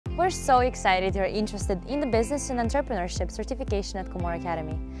We're so excited you're interested in the Business and Entrepreneurship certification at Cumorah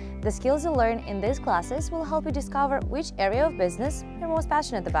Academy. The skills you learn in these classes will help you discover which area of business you're most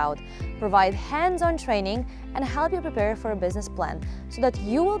passionate about, provide hands-on training, and help you prepare for a business plan so that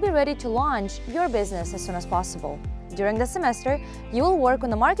you will be ready to launch your business as soon as possible. During the semester, you will work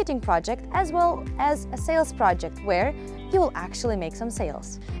on a marketing project as well as a sales project where you will actually make some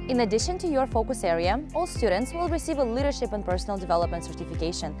sales. In addition to your focus area, all students will receive a leadership and personal development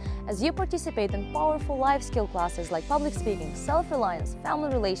certification as you participate in powerful life skill classes like public speaking, self-reliance,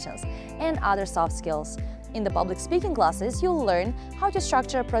 family relations, and other soft skills. In the public speaking classes, you'll learn how to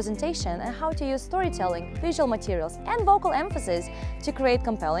structure a presentation and how to use storytelling, visual materials, and vocal emphasis to create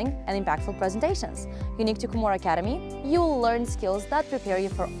compelling and impactful presentations. Unique to Cumorah Academy, you'll learn skills that prepare you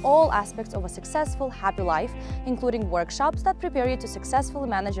for all aspects of a successful, happy life, including workshops that prepare you to successfully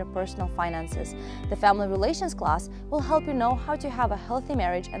manage your personal finances. The family relations class will help you know how to have a healthy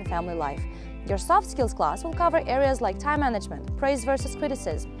marriage and family life. Your soft skills class will cover areas like time management, praise versus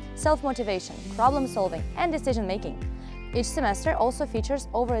criticism, self-motivation, problem-solving, and decision-making. Each semester also features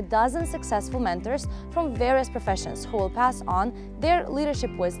over a dozen successful mentors from various professions who will pass on their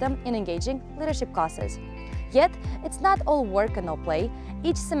leadership wisdom in engaging leadership classes. Yet, it's not all work and no play.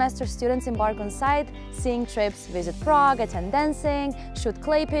 Each semester, students embark on sightseeing trips, visit Prague, attend dancing, shoot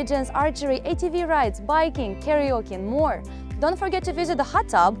clay pigeons, archery, ATV rides, biking, karaoke, and more. Don't forget to visit the hot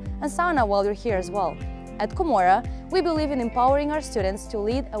tub and sauna while you're here as well. At Cumorah, we believe in empowering our students to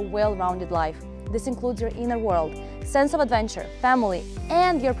lead a well-rounded life. This includes your inner world, sense of adventure, family,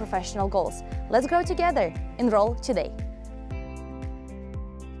 and your professional goals. Let's grow together. Enroll today.